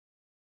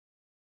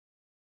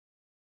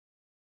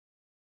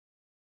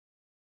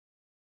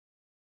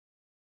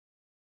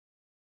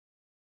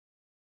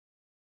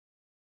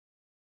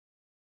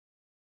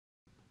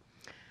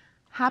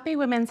Happy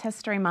Women's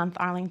History Month,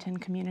 Arlington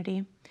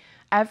Community.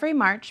 Every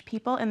March,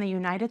 people in the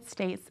United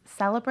States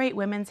celebrate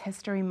Women's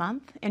History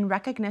Month in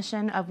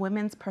recognition of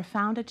women's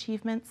profound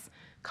achievements,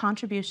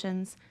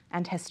 contributions,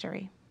 and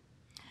history.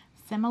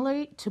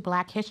 Similarly to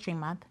Black History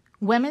Month,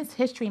 Women's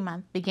History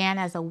Month began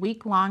as a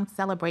week-long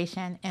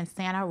celebration in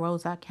Santa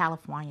Rosa,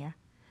 California.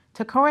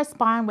 To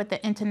correspond with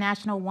the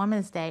International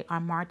Women's Day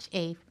on March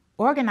 8th,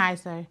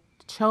 organizers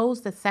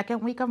chose the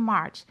second week of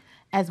March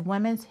as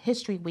Women's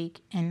History Week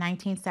in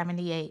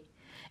 1978,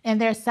 and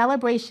their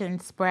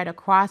celebrations spread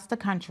across the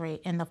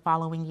country in the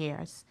following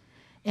years.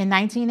 In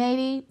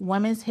 1980,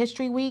 Women's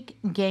History Week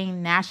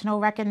gained national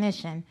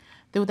recognition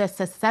through the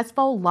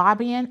successful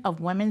lobbying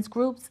of women's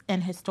groups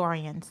and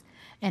historians.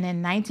 And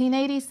in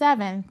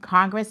 1987,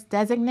 Congress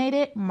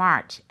designated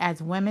March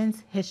as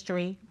Women's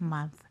History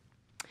Month.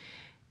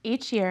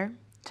 Each year,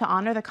 to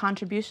honor the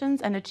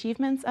contributions and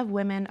achievements of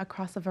women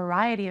across a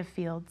variety of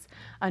fields,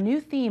 a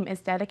new theme is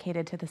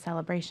dedicated to the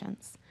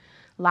celebrations.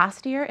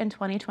 Last year, in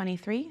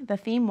 2023, the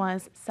theme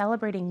was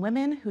Celebrating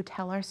Women Who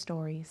Tell Our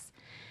Stories.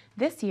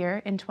 This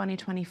year, in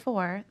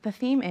 2024, the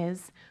theme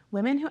is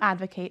Women Who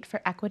Advocate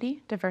for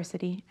Equity,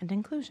 Diversity, and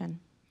Inclusion.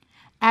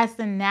 As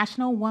the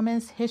National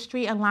Women's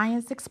History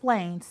Alliance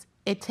explains,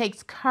 it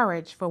takes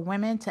courage for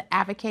women to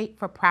advocate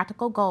for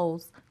practical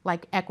goals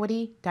like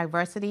equity,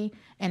 diversity,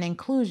 and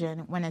inclusion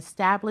when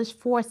established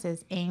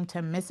forces aim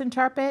to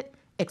misinterpret,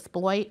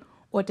 exploit,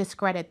 or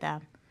discredit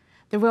them.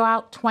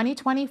 Throughout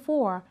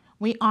 2024,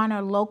 we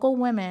honor local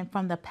women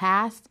from the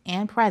past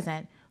and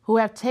present who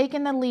have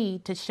taken the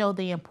lead to show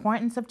the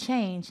importance of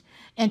change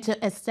and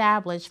to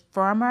establish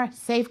firmer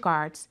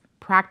safeguards,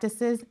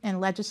 practices, and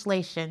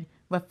legislation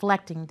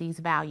reflecting these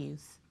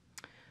values.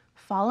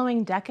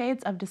 Following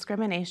decades of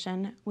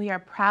discrimination, we are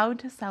proud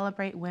to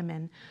celebrate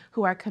women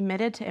who are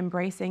committed to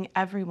embracing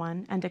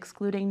everyone and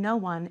excluding no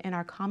one in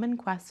our common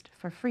quest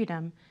for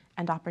freedom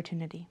and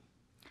opportunity.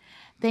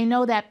 They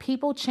know that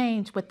people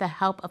change with the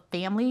help of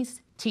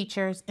families,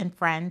 teachers, and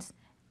friends,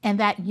 and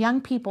that young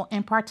people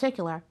in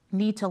particular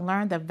need to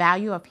learn the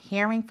value of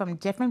hearing from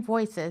different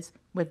voices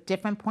with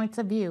different points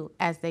of view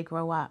as they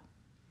grow up.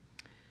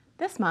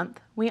 This month,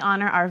 we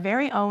honor our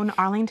very own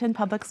Arlington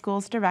Public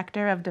Schools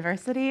Director of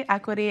Diversity,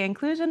 Equity,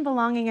 Inclusion,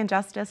 Belonging, and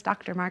Justice,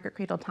 Dr. Margaret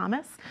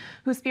Creedle-Thomas,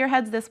 who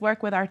spearheads this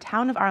work with our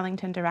Town of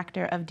Arlington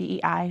Director of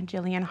DEI,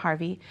 Jillian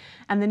Harvey,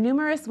 and the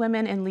numerous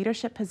women in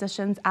leadership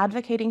positions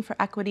advocating for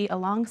equity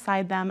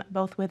alongside them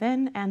both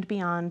within and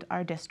beyond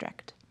our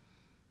district.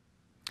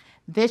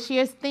 This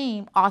year's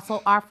theme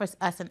also offers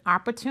us an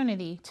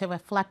opportunity to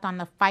reflect on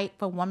the fight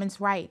for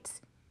women's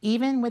rights.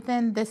 Even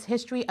within this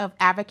history of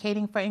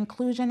advocating for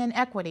inclusion and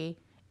equity,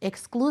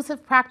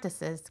 exclusive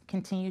practices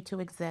continue to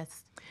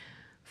exist.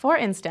 For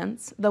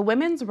instance, the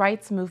women's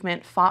rights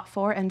movement fought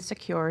for and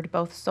secured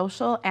both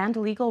social and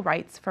legal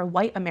rights for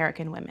white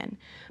American women,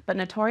 but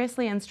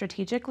notoriously and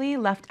strategically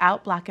left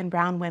out Black and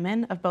brown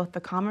women of both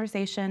the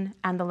conversation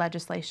and the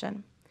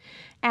legislation.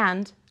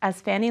 And, as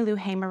Fannie Lou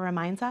Hamer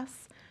reminds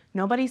us,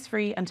 nobody's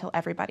free until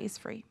everybody's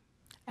free.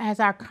 As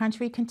our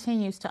country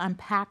continues to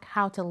unpack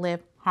how to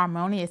live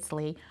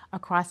harmoniously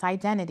across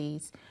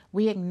identities,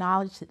 we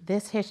acknowledge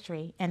this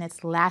history and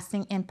its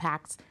lasting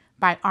impacts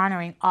by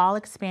honoring all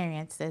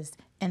experiences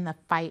in the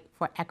fight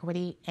for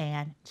equity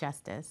and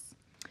justice.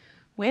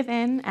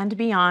 Within and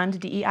beyond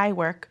DEI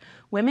work,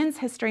 Women's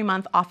History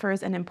Month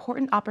offers an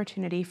important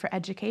opportunity for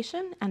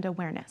education and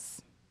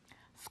awareness.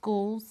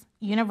 Schools,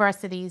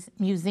 universities,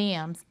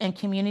 museums, and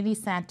community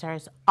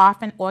centers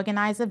often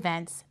organize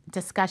events,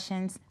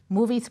 discussions,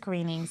 movie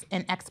screenings,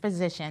 and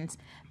expositions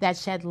that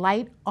shed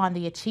light on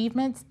the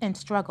achievements and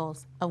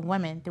struggles of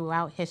women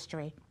throughout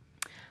history.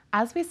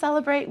 As we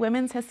celebrate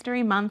Women's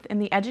History Month in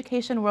the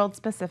education world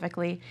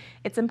specifically,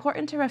 it's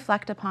important to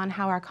reflect upon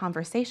how our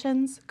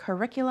conversations,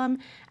 curriculum,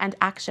 and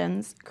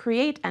actions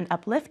create and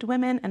uplift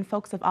women and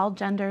folks of all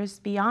genders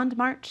beyond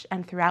March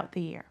and throughout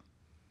the year.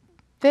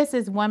 This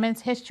is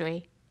Women's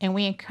History, and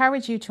we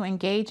encourage you to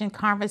engage in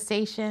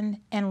conversation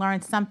and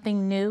learn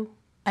something new,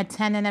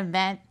 attend an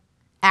event,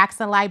 ask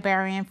a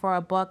librarian for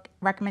a book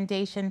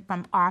recommendation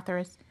from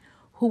authors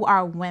who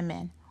are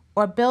women,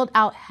 or build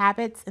out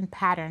habits and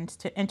patterns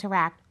to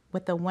interact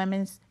with the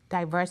women's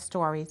diverse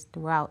stories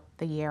throughout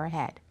the year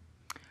ahead.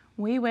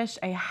 We wish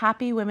a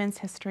happy Women's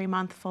History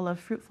Month full of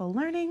fruitful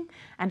learning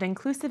and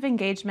inclusive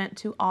engagement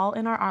to all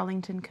in our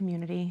Arlington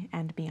community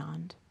and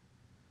beyond.